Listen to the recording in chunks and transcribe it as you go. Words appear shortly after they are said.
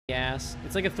ass.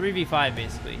 It's like a 3v5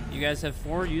 basically. You guys have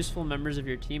 4 useful members of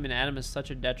your team, and Adam is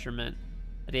such a detriment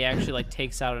that he actually like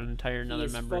takes out an entire another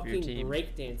member of your team.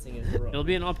 Breakdancing in the room. It'll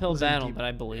be an uphill battle, but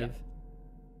I believe. Yeah.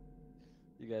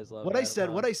 You guys love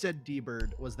what I said,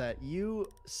 D-Bird, was that you,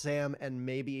 Sam, and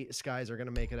maybe Skies are gonna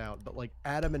make it out, but like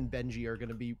Adam and Benji are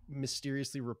gonna be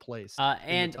mysteriously replaced.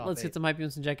 And let's get some hype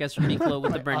and jackass from Miklo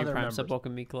with the brand new prime sub.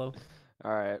 Welcome, Miklo.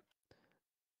 All right.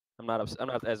 I'm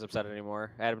not as upset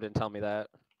anymore. Adam didn't tell me that.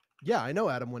 Yeah, I know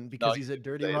Adam wouldn't because he's a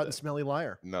dirty, rotten, smelly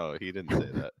liar. No, he didn't say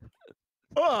that.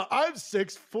 I'm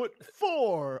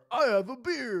 6'4". I have a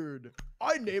beard.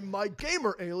 I named my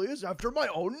gamer alias after my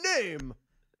own name.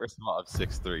 First of all, I'm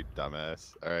 6'3",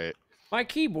 dumbass. All right. My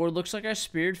keyboard looks like I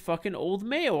speared fucking Old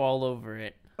Mayo all over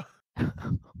it. All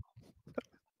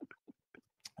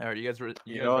right, you guys were.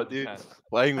 You know what, dude?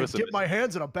 Playing with I dip my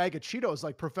hands in a bag of Cheetos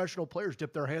like professional players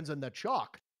dip their hands in that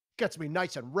chalk. Gets me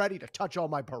nice and ready to touch all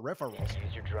my peripherals.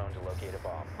 Use your drone to locate a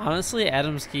bomb. Honestly,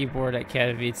 Adam's keyboard at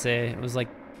Katowice was like,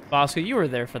 Bosco, you were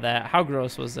there for that. How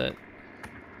gross was it?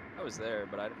 I was there,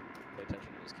 but I didn't pay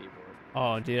attention to his keyboard.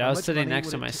 Oh, dude, I was sitting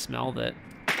next to him. I smelled it.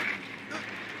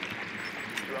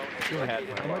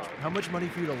 How much money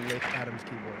for you to lick Adam's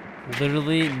keyboard?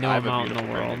 Literally no amount in the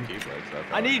world.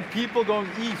 I need people going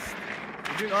east.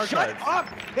 We're doing archives. Shut up,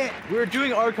 Pit! We're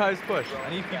doing archives push. I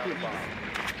need people east.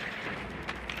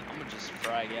 I'm gonna just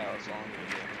frag out as long as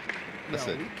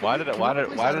Listen, why did I?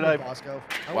 Bosco?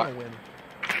 I want to win.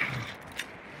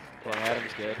 Well,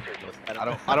 Adam's good. I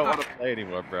don't want to play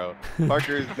anymore, bro.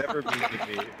 Parker is never mean to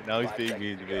me. Now he's being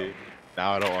mean to me.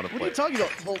 Now I don't want to play. What are you talking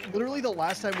about? Well, literally the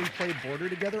last time we played Border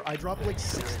together, I dropped like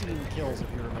 16 kills,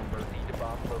 if you remember.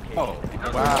 Oh,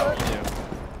 wow.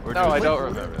 No, I don't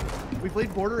remember. We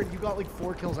played Border and you got like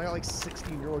 4 kills. I got like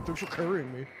 16. You're like, thanks for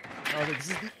carrying me. I was like,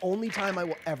 this is the only time I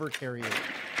will ever carry you.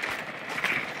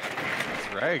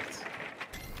 That's ranked.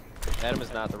 Adam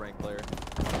is not the ranked player.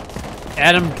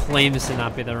 Adam claims to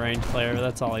not be the ranked player.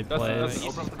 That's all he plays.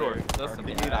 Open up the door.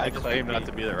 I claim not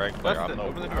to be the ranked player. I'm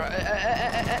open the door.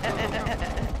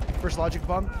 First logic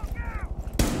bomb.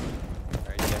 Alright,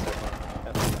 you guys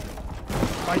have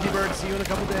fun. Bye, D-Bird. See you in a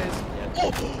couple days.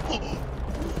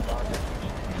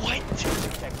 What?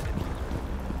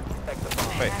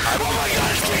 Wait, how do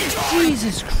we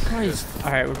Jesus Christ.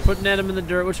 Alright, we're putting Adam in the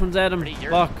dirt. Which one's Adam?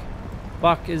 Buck.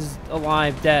 Buck is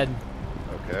alive, dead.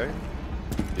 Okay.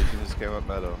 Did you just came up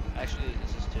meadow? Actually,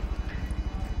 this is 2.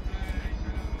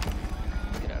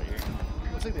 Get out of here.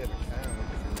 Looks like they have a cam.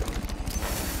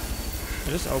 I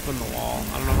just opened the wall.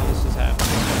 I don't know how this is happening.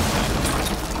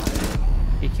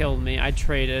 He killed me. I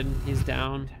traded. He's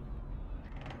down.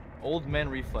 Old man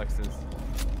reflexes.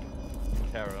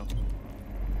 Taro.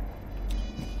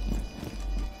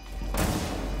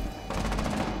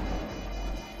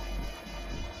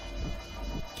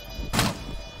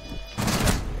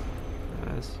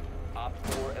 Op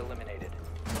 4 eliminated.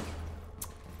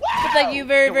 But thank you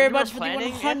very, very much for the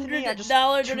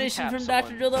 $100 donation from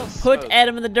Dr. Dildo. Put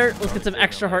Adam in the dirt. Let's get some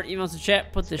extra heart emails to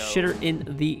chat. Put the shitter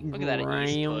in the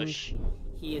ground.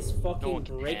 He is fucking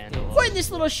breakdancing. Putting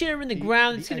this little shitter in the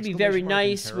ground. It's going to be very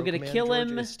nice. We're going to kill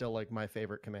him. Is still like my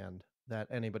favorite command that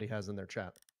anybody has in their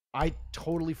chat. I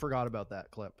totally forgot about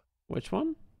that clip. Which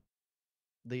one?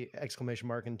 The exclamation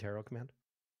mark Interro command.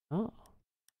 Oh.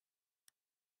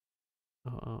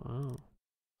 Oh.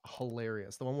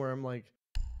 Hilarious. The one where I'm like,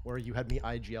 where you had me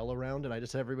IGL around and I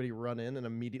just had everybody run in and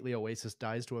immediately Oasis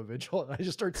dies to a vigil and I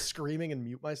just start screaming and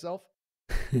mute myself.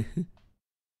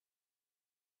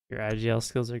 Your IGL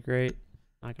skills are great.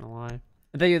 Not gonna lie.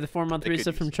 And thank you for the 4-month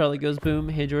reset from Charlie Goes Boom.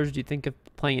 Hey George, do you think of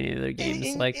playing any other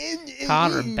games like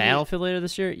COD or Battlefield later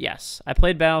this year? Yes. I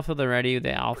played Battlefield already,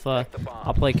 the alpha.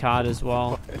 I'll play COD as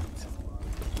well.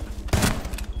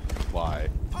 Why?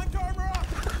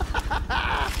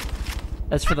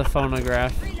 That's for the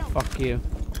phonograph. Fuck you.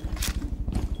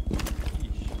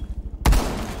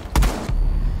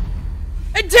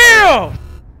 Interro!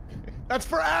 That's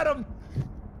for Adam!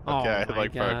 Okay, I Oh my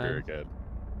like God. Parker again.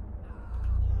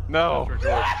 No!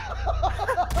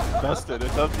 Dustin,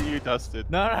 it's up to you, Dustin.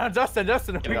 No, Dustin,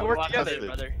 we can work together.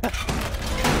 brother.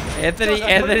 Anthony.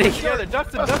 Together.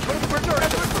 Dustin, Dustin, quick for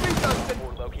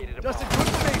me!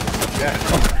 Yeah.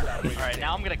 Alright,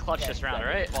 now I'm gonna clutch this round,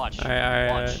 alright? Watch.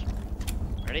 Alright.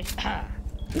 Ready?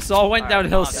 This all went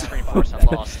downhill so,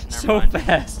 so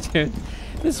fast, dude.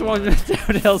 This one went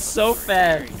downhill so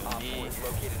fast.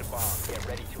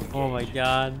 Oh my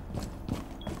God.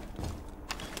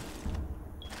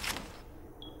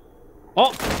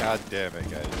 Oh! God damn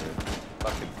it, guys.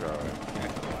 Fucking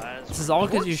throwing. This is all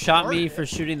because you shot me for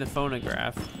shooting the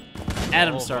phonograph.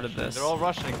 Adam started this. They're all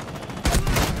rushing.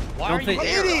 Why Don't are think,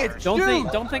 you there?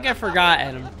 don't think I forgot,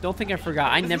 Adam. Don't think I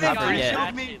forgot. I never forget.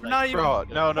 Bro,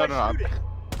 no. I'm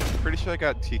pretty sure I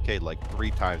got TK'd like 3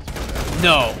 times for that.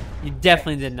 No, you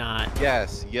definitely did not.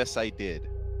 Yes, I did.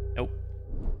 Nope.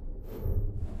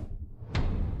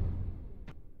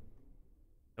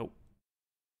 Nope.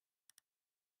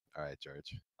 All right,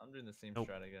 George. I'm doing the same Nope.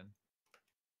 strat again.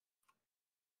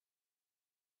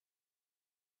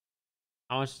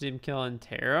 How much did him kill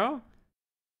Interro?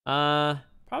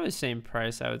 Probably the same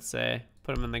price, I would say.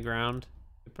 Put him in the ground.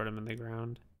 Put him in the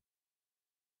ground.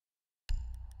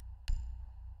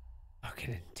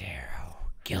 Fucking Interro,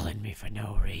 killing me for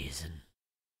no reason.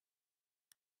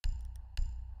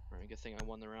 Alright, good thing I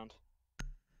won the round.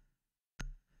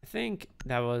 I think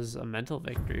that was a mental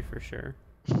victory for sure.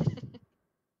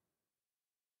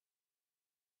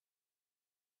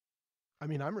 I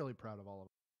mean, I'm really proud of all of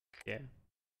Yeah.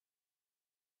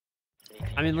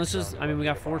 I mean, we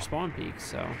got 4 spawn peaks,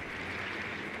 so.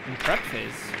 In prep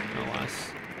phase, no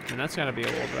less. And that's gotta be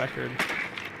a world record.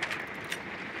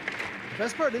 The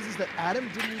best part is that Adam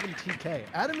didn't even TK.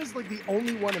 Adam is like the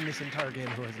only one in this entire game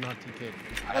who has not TK'd.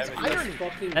 That's irony.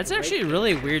 That's actually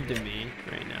really weird to me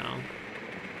right now.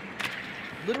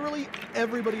 Literally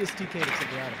everybody is TK'd except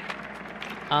for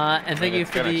Adam. And thank you it's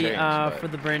for gonna the change, for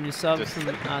the brand new sub just-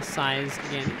 from Size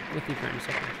again with the brand new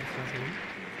sub.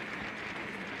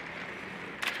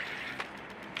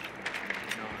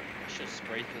 I should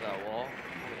spray through that wall.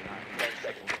 Probably not. 10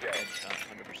 seconds to go. Headshot,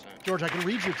 100%. George, I can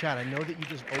read your chat. I know that you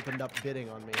just opened up bidding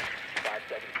on me. 5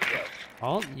 seconds to go.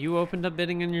 Well, you opened up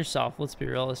bidding on yourself. Let's be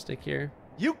realistic here.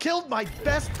 You killed my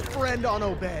best friend on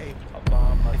Obey. A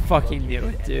bomb I must be fucking knew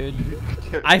located it,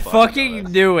 and dude. I fucking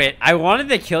knew it. I wanted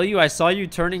to kill you. I saw you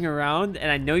turning around,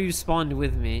 and I know you spawned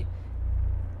with me.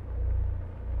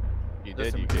 You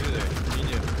did, you did it. You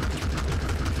knew.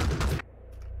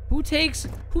 Who takes the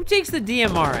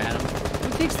DMR, Adam? Who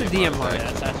takes the DMR?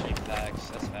 Yeah, that's actually facts.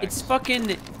 That's facts. It's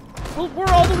fucking. Well, we're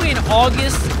all the way in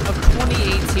August of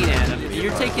 2018, Adam. And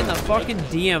you're taking the fucking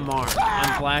DMR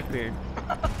on Blackbeard.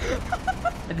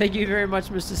 And thank you very much,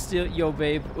 Mr. Steel. Yo,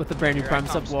 babe, with the brand new Here I prime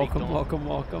come, sub. Welcome, Speak welcome,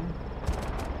 welcome.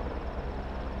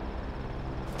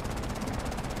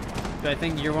 Do I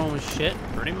think your one was shit?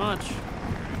 Pretty much.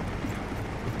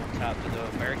 Tap to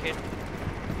the barricade.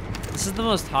 This is the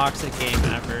most toxic game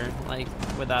ever, like,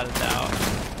 without a doubt.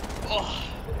 Oh,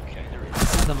 okay.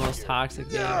 This is the most toxic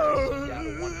game. down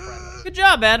to 1 friendly. Good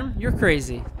job, Adam. You're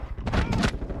crazy. All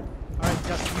right,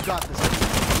 Justin, you got this.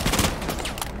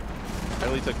 I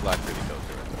only took Blackbeard to kill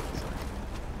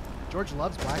George. George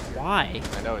loves Blackbeard. Why?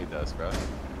 I know he does, bro.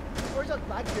 George loves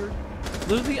Blackbeard.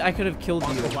 Literally, I could have killed you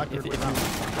Also, if Blackbeard you. was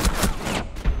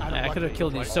out. I could have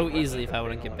killed you so easily if I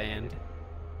wouldn't get banned.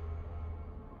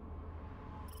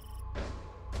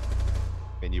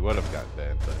 And you would have gotten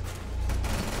banned, but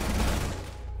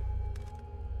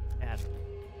Yeah,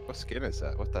 what skin is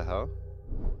that? What the hell?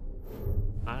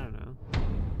 I don't know.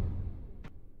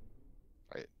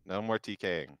 Right, no more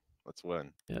TKing. Let's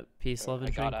win. Yep. Peace, love, I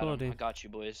and got Adam. tranquility. I got you,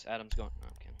 boys. Adam's going. No,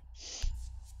 I'm kidding.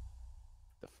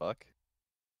 The fuck?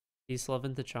 Peace, love,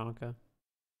 and Tachanka.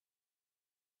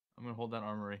 I'm gonna hold that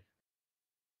armory.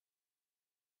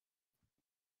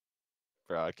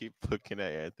 Bro, I keep looking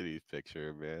at Anthony's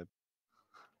picture, man.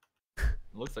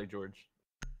 It looks like George.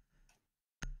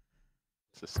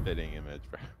 It's a spitting image,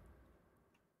 bro.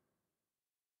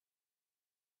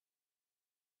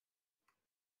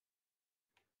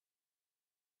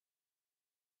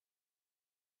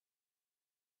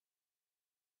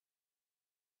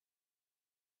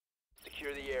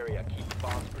 Secure the area. Keep the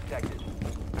bombs protected.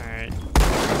 Alright.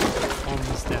 Calm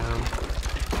this down.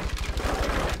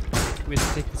 We have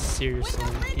to take this seriously.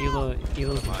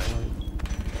 Elo's my boy.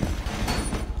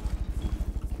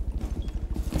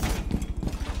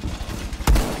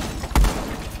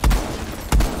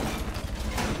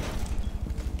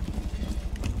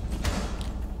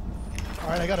 All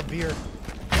right, I got a beer.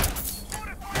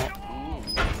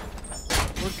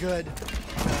 We're good.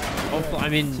 Hopefully, I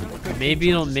mean, maybe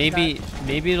it'll make you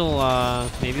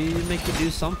do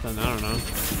something. I don't know.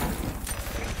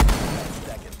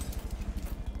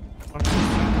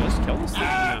 Just kill this thing?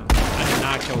 No, I did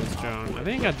not kill this drone. I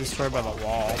think it got destroyed by the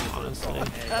wall, honestly. Yo,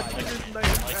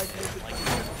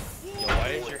 why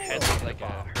does your head look like a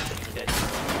hurt dead?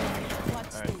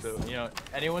 Alright, so, you know,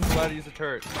 anyone's allowed to use a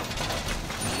turret.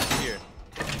 Here.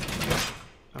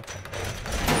 Okay.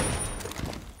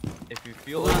 If you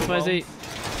feel Hold on, Spicy.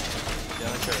 get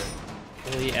on a turret.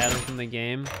 Really Adam from the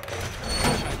game.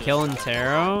 Kill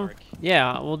Interro?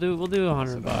 Yeah, we'll do $100. We'll do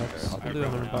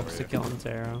 $100 to kill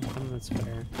Interro. I think that's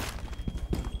fair.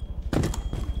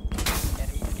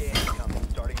 Enemy scan incoming.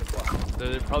 Starting the clock.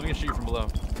 They're probably gonna shoot you from below.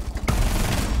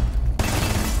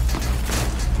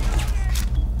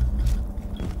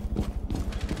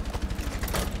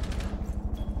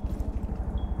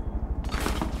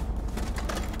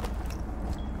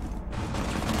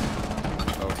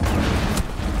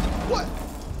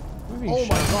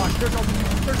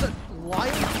 There's a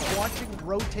lion watching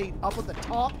rotate up at the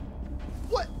top.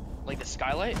 What? Like the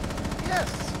skylight? Yes.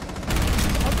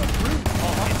 On the roof.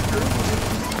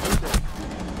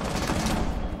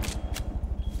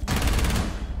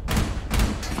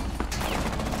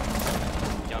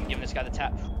 Yo, I'm giving this guy the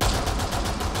tap.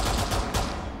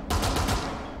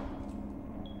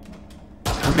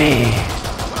 For me.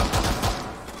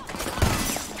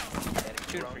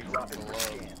 Dude, free drop below.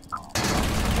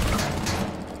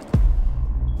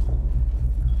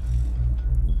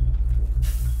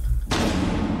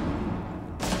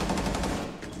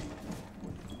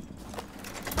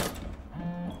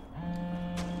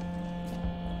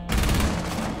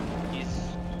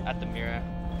 At the mirror.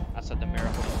 Outside the mirror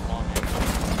holding the long.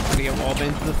 I'm gonna get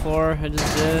wallbanged to the floor. I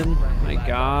just did. My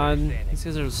god. These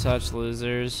guys are such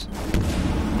losers.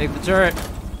 Take the turret.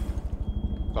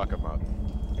 Fuck him up.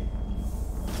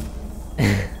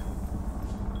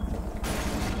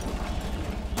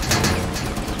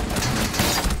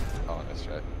 Oh, nice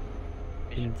try.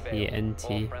 NT.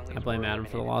 I blame Adam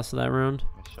for the loss of that round.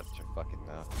 Shut your fucking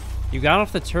mouth. You got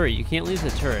off the turret. You can't leave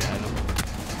the turret, Adam.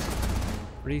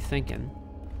 What are you thinking?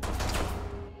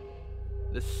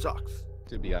 This sucks.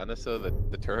 To be honest though,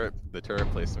 the turret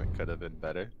placement could have been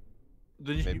better.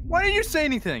 Why didn't you say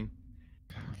anything?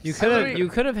 You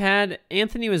could have had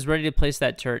Anthony was ready to place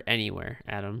that turret anywhere,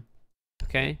 Adam.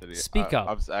 Okay? Speak up.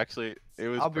 I was actually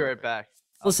I'll be right back.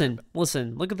 Listen.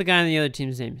 Look at the guy on the other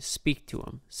team's name. Speak to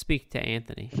him. Speak to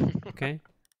Anthony. Okay?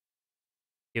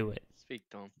 Do it. Speak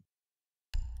to him.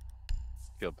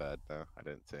 Feel bad though. I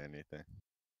didn't say anything.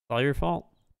 It's all your fault.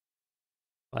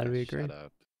 Glad we agree. Shut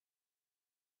up.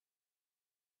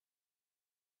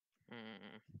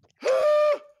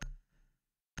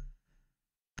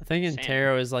 I think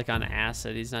Interro is like on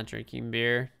acid. He's not drinking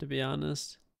beer, to be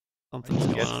honest. Something's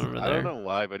going on over there. I don't know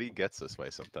why, but he gets this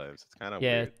way sometimes. It's kind of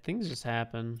yeah, weird. things just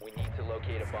happen. We need to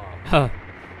locate a bomb. Huh.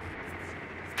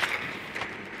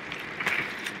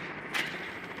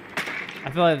 I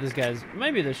feel like this guy's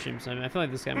maybe this stream time. I feel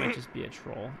like this guy might just be a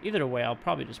troll. Either way, I'll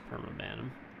probably just permaban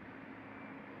him.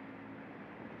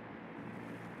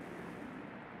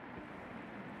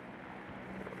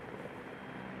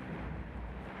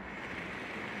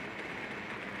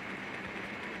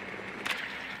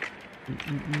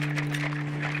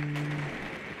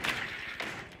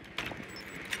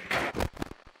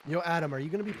 Yo, Adam, are you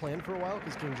gonna be playing for a while?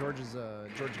 Because KingGeorge is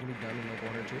George gonna be done in like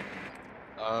 1 or 2.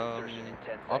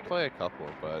 I'll play a couple,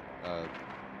 but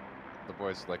the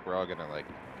boys like we're all gonna like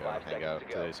go hang out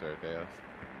today's our day off.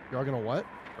 You're all gonna what?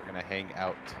 We're gonna hang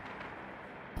out.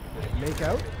 Make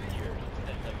out?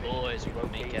 The boys will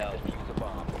make out. Boys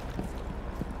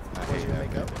can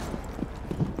make out?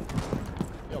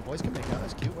 Yo, boys can make out.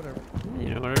 That's cute. Whatever.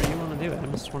 You know, whatever you want to do,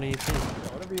 Adam. It's 2018. Yeah,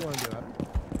 whatever you want to do, Adam.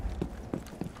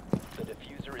 The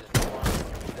diffuser is no longer in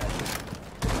your possession.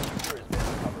 The diffuser has been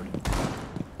recovered.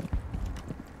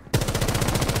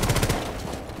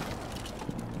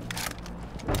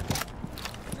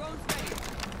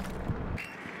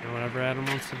 You know, whatever Adam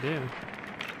wants to do. You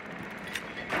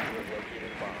have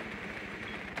located a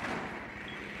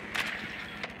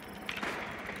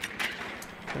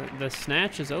bomb. The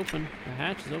snatch is open. The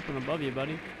hatch is open above you,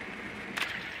 buddy.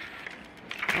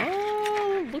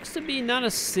 Oh, looks to be not a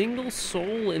single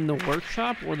soul in the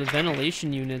workshop or the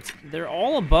ventilation units. They're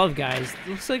all above, guys.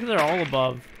 Looks like they're all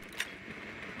above.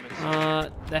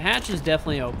 The hatch is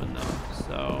definitely open, though.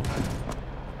 So,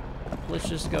 let's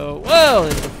just go. Whoa,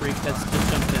 there's a freak that's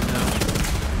just jumped in, though.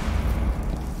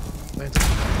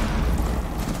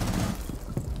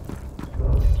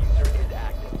 Diffuser is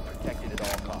active. Protected at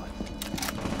all costs.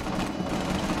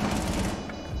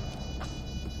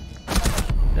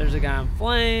 There's a guy on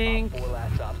flank. 4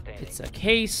 last stop standing. It's a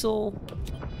Casel.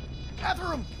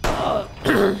 Bathroom!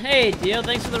 Hey, Dio,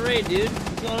 thanks for the raid, dude.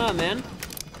 What's going on, man?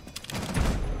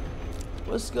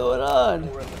 What's going on?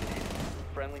 4 eliminated.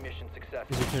 Friendly mission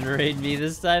successful. Is you gonna raid me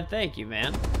this time? Thank you,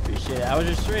 man. Appreciate it. How was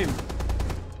your stream?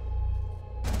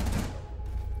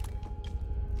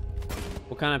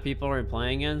 What kind of people are we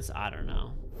playing against? I don't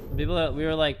know. People that we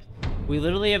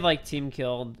literally have like team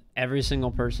killed every single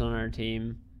person on our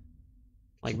team,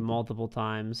 like multiple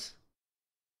times.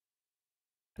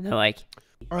 And they're like,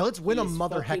 all right, let's win a He's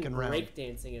mother fucking heckin' round.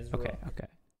 breakdancing is okay.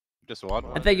 Just one.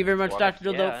 And thank you very much, One. Dr.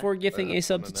 Dildo, Yeah. for gifting a That's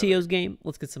sub one to another. Tio's game.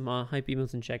 Let's get some hype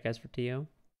emotes in chat, guys, for Tio.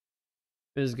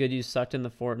 It was good you sucked in the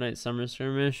Fortnite summer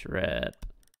skirmish. Rep.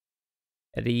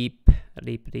 Reep. I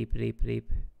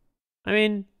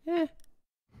mean,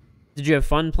 Did you have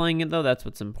fun playing it, though? That's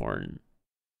what's important.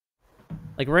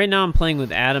 Like, right now I'm playing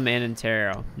with Adam and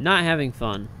Interro. Not having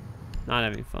fun. Not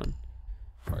having fun.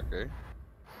 Parker.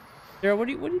 Interro, what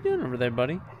are you doing over there,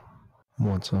 buddy?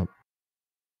 What's up?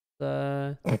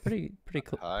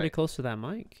 Pretty close to that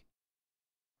mic.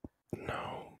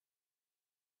 No.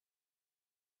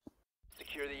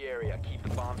 Secure the area. Keep the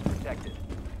bombs protected.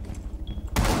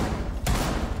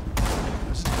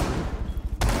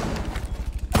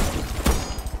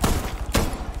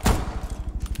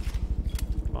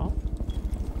 Well,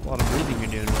 a lot of breathing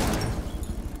you're doing over there.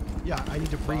 Yeah, I need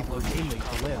to breathe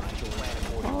routinely to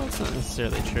live. Well, that's not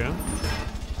necessarily true.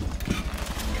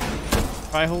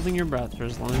 Try holding your breath for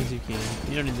as long as you can.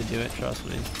 You don't need to do it, trust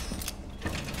me.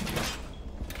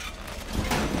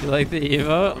 You like the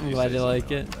Evo? I'm glad you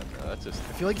like it. No, that's just.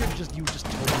 I feel like you just told me to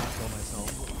kill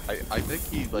myself. I think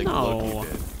he like No.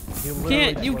 low-key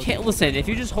did. You can't listen. If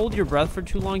you just hold your breath for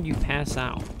too long, you pass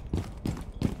out.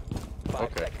 5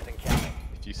 Okay. seconds and counting.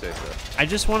 If you say so. I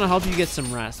just want to help you get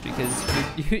some rest because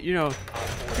you know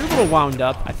you're a little wound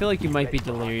up. I feel like you might be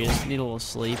delirious. Need a little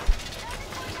sleep.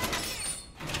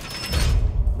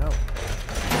 No.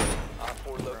 Op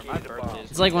 4 located a bomb.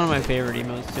 It's like one of my favorite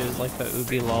emotes too. Is like the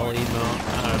Ubi lol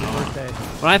emote. I don't know. Birthday.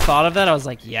 When I thought of that, I was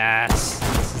like, yes,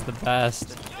 this is the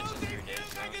best.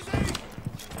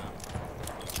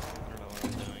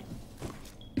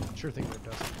 Sure thing, Rick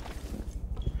does.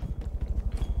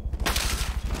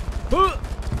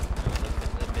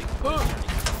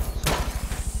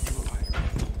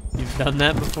 You've done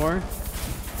that before?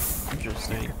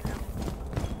 Interesting.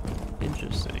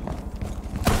 Interesting.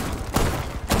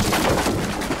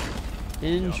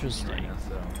 Interesting.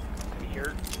 We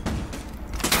hear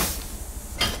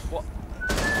What?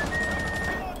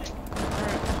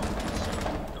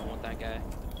 Don't want that guy.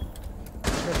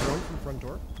 This guy's throwing from the front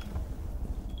door.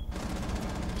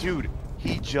 Dude,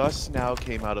 he just now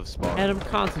came out of spawn. Adam,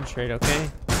 concentrate, okay?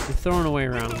 You're throwing away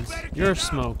rounds. You're a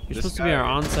smoke. You're This supposed to be our guy-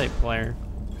 on-site player.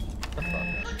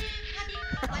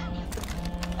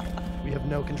 We have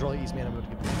no control of Eastman. I'm going to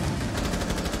get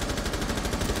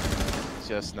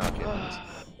Just not getting this.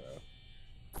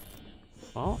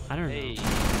 Well, I don't Hey, know.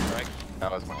 Greg.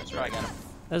 That was my Try strike. got him.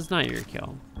 That's not your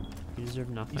kill. You deserve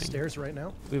nothing. He stairs right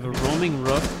now. We have a roaming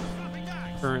rook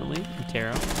currently.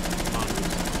 Interro.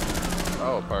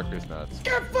 Oh, Parker's nuts.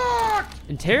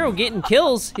 Interro getting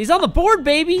kills. He's on the board,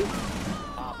 baby.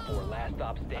 Op 4 last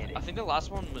stop standing. I think the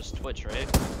last one was Twitch, right?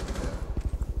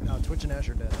 No, Twitch and Ash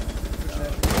are dead. Twitch and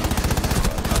Ash are dead.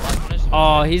 Last one is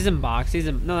Oh, he's in box. He's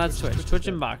in. No, that's Twitch. Twitch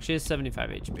in box. She has 75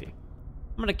 HP. I'm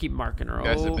gonna keep marking her You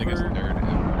guys the biggest over. nerd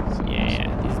ever. so-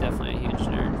 Yeah, he's definitely a huge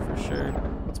nerd for sure.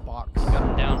 What's box? got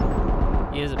him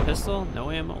down. He has a pistol, no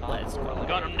ammo. Let's go.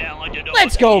 Got him down like a dog.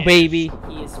 Let's go, baby.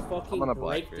 He is fucking gonna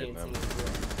Blackbeard breakdancing.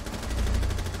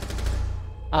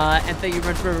 And thank you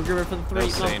very much, River Gribber, for the No three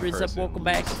sane month resub. Welcome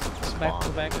back.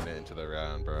 Welcome back. Into the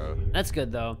round, bro. That's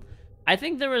good though. I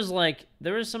think there was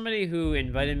somebody who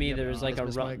invited me. Yeah, there was like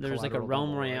that's my there was like a collateral Realm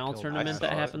double I Royale killed. tournament I that saw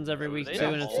it. happens every week They too,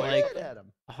 don't and it's play like At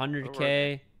him.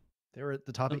 100K They were at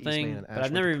the top of something. Eastman. But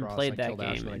I've never even played that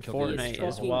game. And Fortnite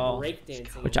as fucking well,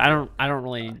 breakdancing. which I don't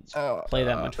really play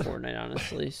that much Fortnite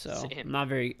honestly. So Same. I'm not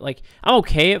very like I'm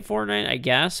okay at Fortnite, I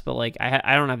guess, but like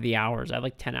I don't have the hours. I have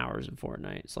like 10 hours in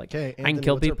Fortnite. It's like Okay, I can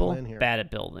kill what's our people, plan here? bad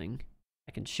at building.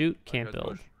 I can shoot, can't goes build.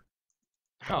 Bush.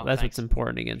 Oh, That's what's thanks.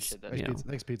 important against Appreciate that. you know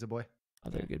Thanks, pizza boy.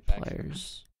 other good Thanks.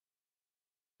 players.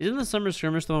 Isn't the summer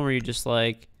skirmish the one where you just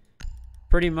like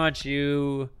pretty much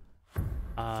you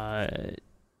Adam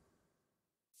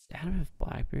have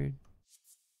Blackbeard?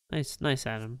 Nice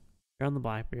Adam. You're on the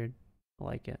Blackbeard. I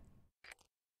like it.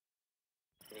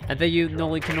 And thank you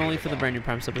Noli Cannoli for the brand new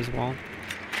Prime sub as well.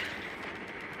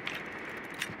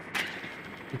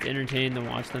 It's entertaining to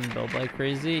watch them build like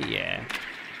crazy. Yeah.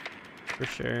 For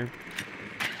sure.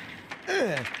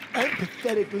 I'm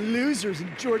pathetic losers in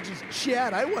George's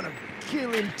chat. I want to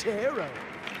kill Interro.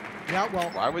 Yeah, well,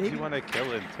 Why would maybe, you want to kill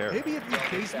Interro? maybe if you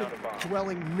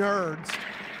basement-dwelling nerds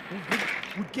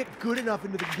would get good enough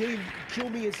into the game, you could kill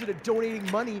me instead of donating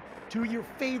money to your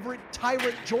favorite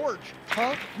tyrant George.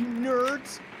 Huh? You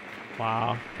nerds?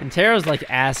 Wow. And Taro's like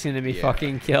asking to be Yeah.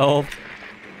 fucking killed.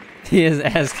 He is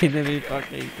asking to be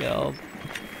fucking killed.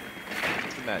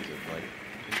 Just imagine, like,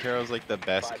 Interro's like the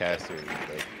best caster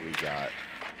like we got.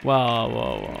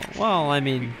 Whoa. Well, I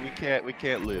mean, We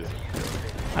can't lose.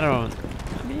 I don't know.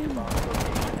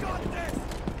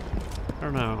 I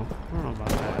don't know about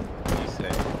that. What do you say?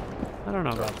 I don't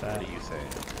know about that. What do you say?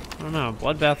 I don't know.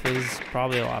 Bloodbath is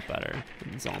probably a lot better.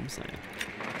 That's all I'm saying.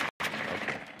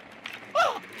 Okay.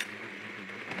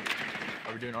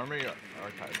 Are we doing armory or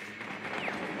archives?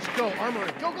 Let's go, armory.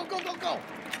 Go, go, go, go, go.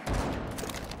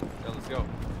 Yeah, let's go.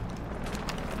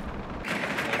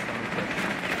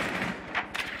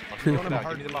 don't have a Give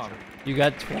hard me the bomb. You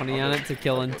got 20 on it to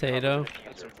kill Tato.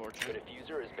 That's unfortunate. The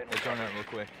diffuser has been Let's run it real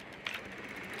quick.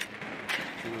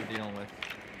 See what we're dealing with.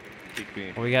 Keep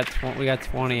being. We got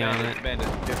 20 on it. Bandit.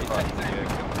 50 seconds.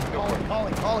 Go for it.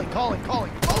 Calling. Oh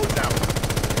no!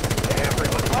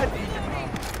 Everyone, what?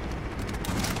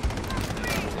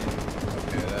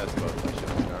 Yeah, that's both my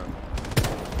shots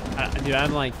gone. Dude,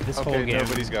 I'm like this whole Okay, game.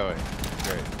 nobody's going.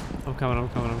 Great. I'm coming.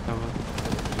 It's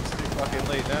too fucking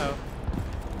late now.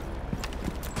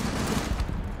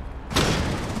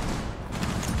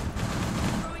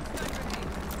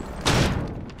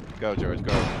 Go, George,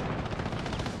 go.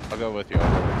 I'll go with you.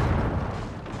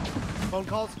 Phone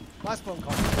calls. Last phone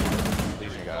call.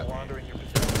 Legion got. Laundering your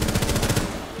possessions.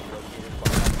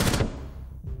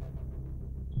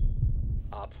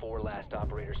 Op 4 last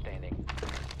operator standing.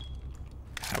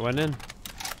 I went in.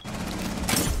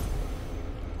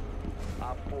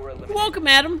 Op 4 eliminated. Welcome,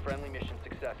 Adam. Friendly mission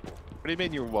successful. What do you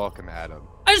mean you're welcome, Adam?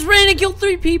 I just ran and killed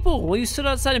 3 people while you stood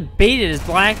outside and baited his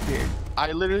Blackbeard.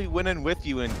 I literally went in with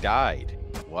you and died.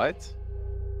 What?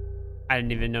 I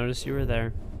didn't even notice you were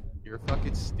there. You're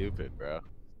fucking stupid, bro.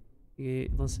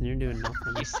 Listen, you're doing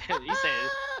nothing.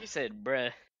 He said,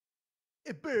 bruh.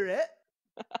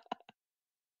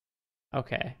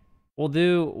 Okay. We'll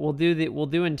do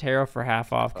Interro for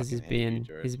half off because he's Fucking hate you, being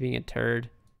George. he's being a turd.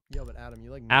 Yo, but Adam,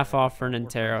 you like Half off for an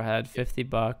Interro head,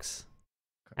 $50.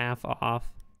 Half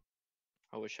off.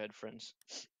 I wish I had friends.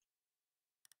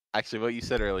 Actually, what you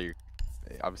said earlier,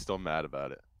 I'm still mad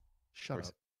about it. Shut up.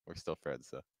 We're still friends,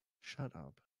 though. Shut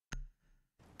up.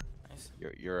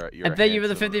 You're I a thank you for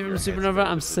the handsome- 50 you're from a Supernova. handsome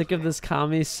I'm sick of individual. this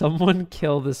commie. Someone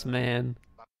kill this man.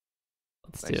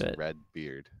 Let's Nice do it. red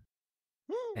beard.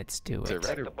 Let's do Is it it.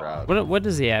 red or brown? What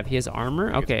does he have? He has armor?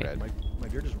 I think it's Okay. red. My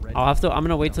beard is red. I'm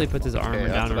gonna wait till he puts his armor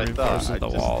that's down and what I thought. reinforces I the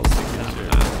just walls.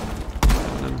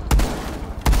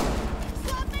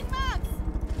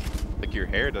 Like your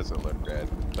hair doesn't look red,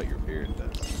 but your beard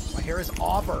does. My hair is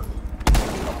auburn.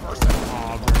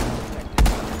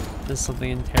 This is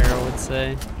something Interro would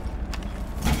say.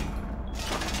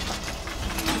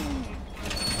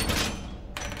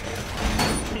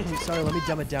 Sorry, let me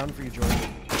dumb it down for you, George.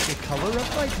 The color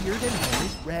of my beard and hair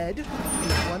is red,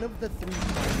 and one of the 3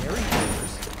 primary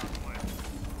colors.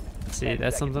 See,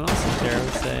 that's something else Interro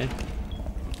would say.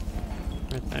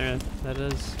 Right there, that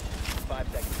is. 5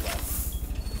 seconds left.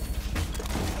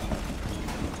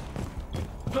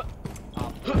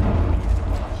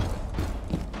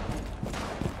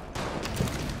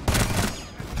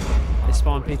 They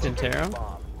spawn peeked Interro.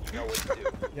 Bomb. You know what to do.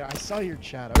 Yeah, I saw your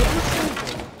chat. Do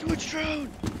it, drone!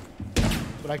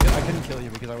 But I couldn't kill you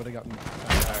because I would have gotten.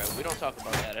 Alright, we don't talk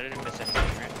about that. I didn't miss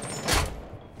anything, right?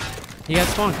 He got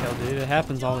spawn killed, dude. It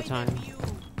happens all the time.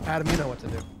 Adam, you know what to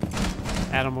do.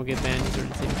 Adam will get banned. He's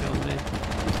already team killed me.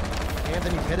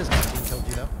 Anthony Pitt has not team killed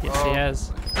you though. Yes, he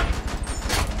has.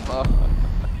 Oh.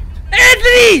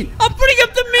 Anthony! I'm putting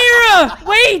up the mirror!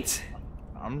 Wait!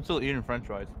 I'm still eating French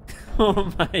fries.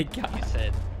 Oh my god.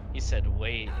 He said,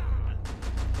 wait.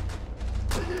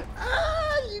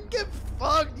 Ah, you get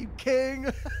fucked, you king!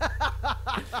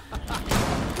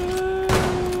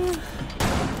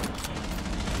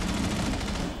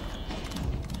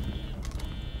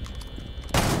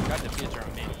 Got the future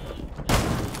on me.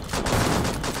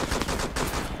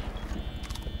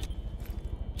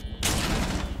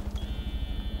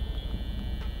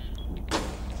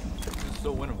 This is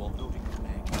so winnable.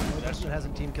 The person that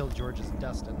hasn't team killed George is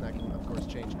Dustin. That can, of course,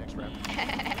 change next round.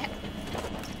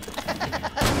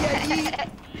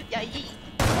 Yeah, ye.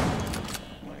 Oh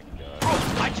my god.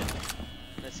 Oh, I just...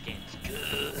 This game's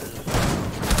good.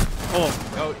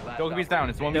 Oh, Go, Doki's down.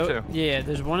 It's 1v2. no, yeah,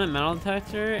 there's one at metal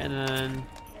detector, and then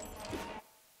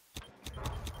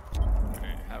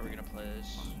Alright, how are we gonna play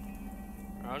this?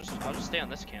 I'll just stay on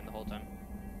this can the whole time.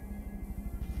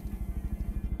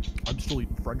 I'm still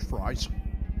eating French fries.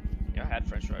 Yeah, I had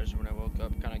French fries when I woke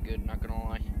up. Kind of good, not gonna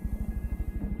lie.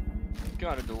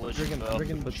 Kind of delicious. though.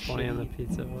 Blitz playing on the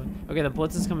pizza boy. Okay, the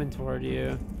Blitz is coming toward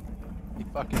you. He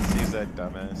fucking sees that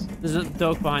dumbass. There's a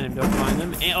Doke behind him. Doke behind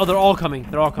him. And, oh, they're all coming.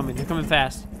 They're all coming. They're coming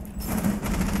fast.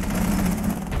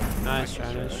 Nice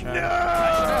try. Nice try.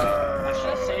 I should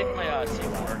have saved my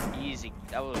C4. Easy.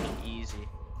 That would have been easy.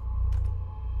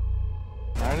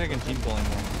 I think I can team kill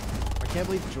anymore. I can't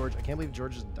believe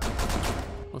George is done.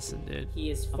 Listen, dude. He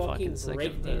is I'm fucking sick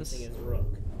of this. breakdancing as Rook.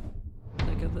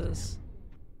 Sick of this.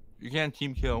 You can't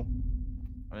team kill.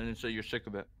 And then say you're sick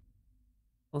of it.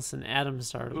 Listen, Adam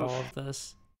started all of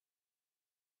this.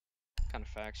 Kind of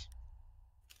facts.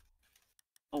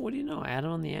 Oh, what do you know?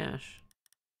 Adam on the Ash.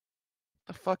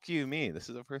 The fuck do you mean? This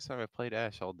is the first time I played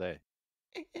Ash all day.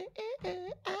 I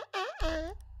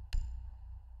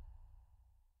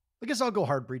guess I'll go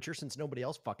hard breacher since nobody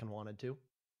else fucking wanted to.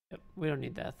 Yep, we don't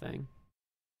need that thing.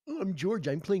 Oh, I'm George.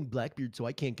 I'm playing Blackbeard, so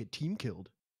I can't get team killed.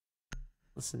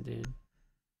 Listen, dude.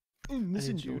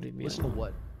 Listen, need you to dude. leave me Listen to alone.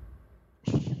 what?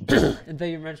 And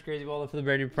thank you very much, Crazy Baller, for the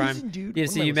brand new Prime. Listen, dude. You What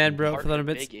am see I you, mad listening bro, Hard for a little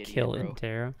big bit. idiot, Kill bro.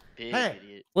 Intero. Big Hey.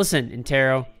 idiot. Listen,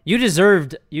 Intero, you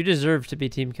deserved to be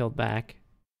team killed back.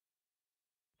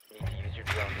 Need to use your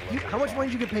drone to locate How much a money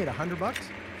did you get paid? $100?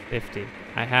 50.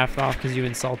 I halved off because you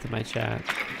insulted my chat.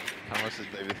 How much did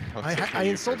they? how much did they I pay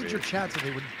you insulted for your me? chat so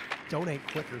they would donate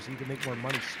quicker so you could make more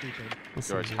money, stupid.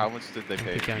 Listen, George, dude, how much did they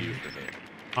pay Again. you for me?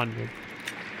 100.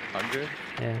 100?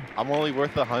 Yeah. I'm only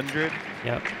worth 100.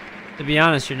 Yep. To be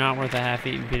honest, you're not worth a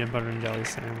half-eaten peanut butter and jelly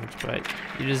sandwich, but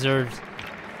you deserve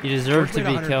George to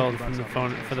made be killed $150 from the off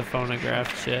phone it. for the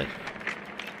phonograph shit.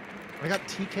 I got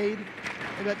TK'd.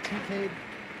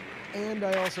 And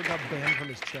I also got banned from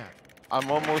his chat.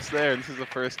 I'm almost there. This is the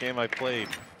first game I played.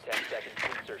 10 seconds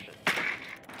to insertion. 5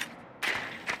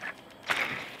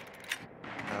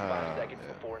 Ah, seconds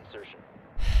yeah. before insertion.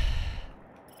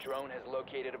 Drone has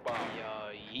located a bomb.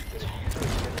 Yeet. The diffuser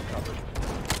has been recovered.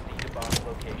 See the bomb's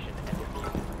location and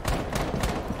defuse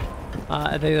it.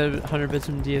 I think that 100 bits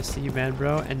from DFC, man,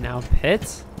 bro, and now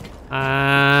Pitt.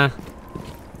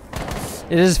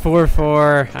 It is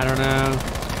 4-4. I don't know.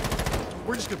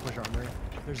 We're just gonna push armory.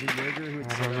 There's a Jaeger who would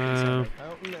I sit don't up inside know. my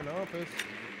fountain and office.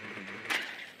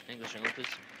 English and Lupus.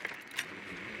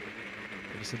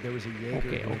 They said there was a Jaeger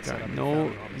Okay, who would set okay. up No, the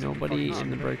fountain office. nobody Fucking in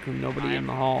the secret. break room. Nobody in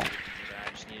the hall. I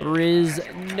just need There is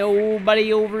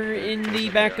nobody over in the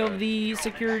back of the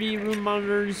security room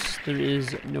monitors. There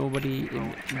is nobody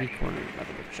in the corner of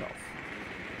the bookshelf.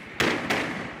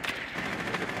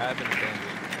 I've been abandoned.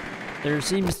 There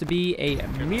seems to be a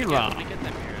mirror. Let me get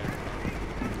that mirror.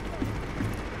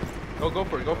 Go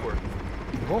for it. Go for it.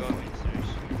 Go upstairs.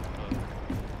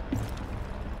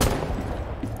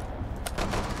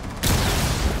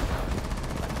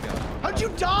 How'd you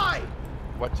die?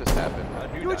 What just happened?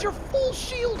 You had your full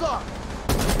shield up.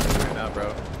 Right now,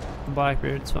 bro.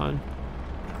 Blackbeard, it's fine.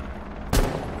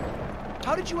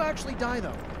 How did you actually die,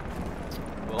 though?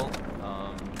 Well,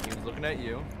 he was looking at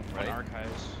you, Run right?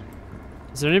 archives.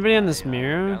 Is there anybody on this I,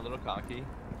 mirror? got a little cocky.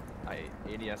 I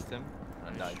ADS'd him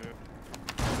and died.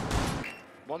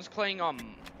 One's playing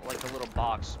like a little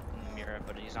box in the mirror,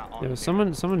 but he's not on. Yo, the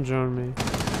someone join me.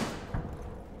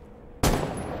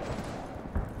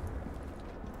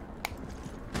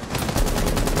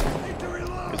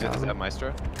 Is that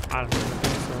Maestro? I don't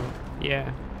think so.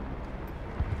 Yeah.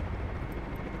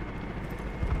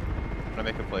 I'm gonna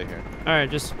make a play here. All right,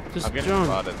 just I'm getting join.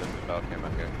 spotted. There's a bell cam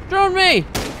up here. Join me.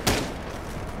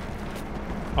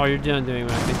 Oh, you're doing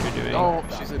what I think you're doing. Oh,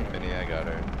 she's in mini. I got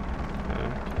her.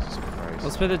 Okay. Jesus Christ.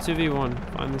 Let's play the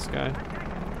 2v1. Find this guy.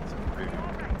 It's a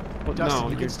preview. Well, Dustin, no,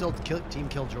 you you're, can still team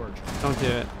kill George. don't do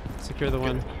it. Secure the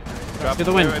win. Drop Get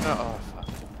the win. Right now. Oh,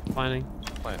 fuck. Planning.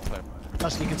 Plant.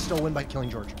 Dustin, you can still win by killing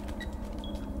George.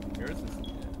 Where is this? Don't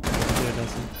do it,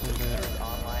 Dustin. Don't do it.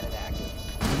 Online and active.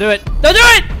 Don't do it. Don't do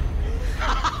it!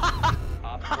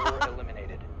 Op 4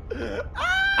 eliminated.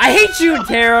 I hate you,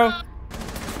 Intero.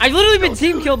 I've literally been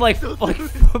team killed like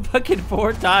fucking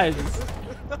 4 times.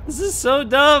 This is so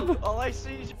dumb. All I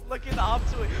see is looking the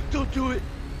opposite way. Don't do it.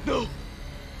 No.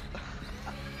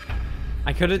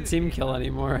 I couldn't team kill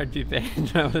anymore. I'd be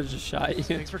banned. I would have just shot you.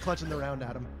 Thanks for clutching the round,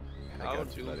 Adam. How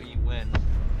got you, do buddy. we win?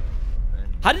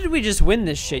 How did we just win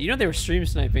this shit? You know they were stream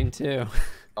sniping too.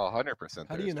 Oh, 100%.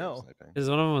 How do you know? Because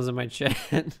one of them was in my chat.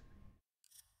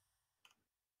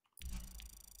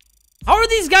 How are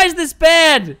these guys this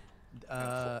bad?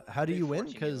 How do you win?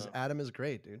 14 Because kilo. Adam is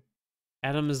great, dude.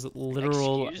 Adam is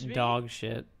literal Excuse me? dog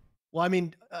shit. Well, I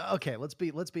mean, okay, let's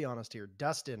be honest here.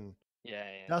 Dustin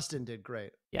did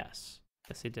great. Yes.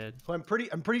 Yes, he did. So I'm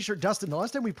pretty sure Dustin. The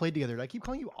last time we played together, did I keep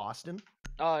calling you Austin?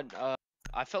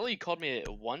 I felt like you called me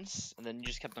once, and then you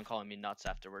just kept on calling me nuts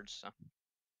afterwards. So,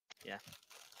 yeah.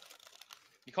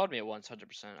 You called me at once,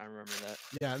 100%. I remember that.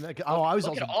 Yeah. And I was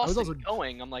Look also. at I was Austin also.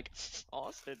 going. I'm like,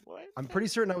 Austin, what? I'm pretty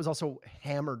certain I was also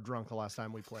hammered drunk the last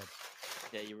time we played.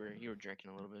 Yeah, you were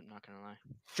drinking a little bit. Not gonna lie.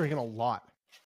 Drinking a lot.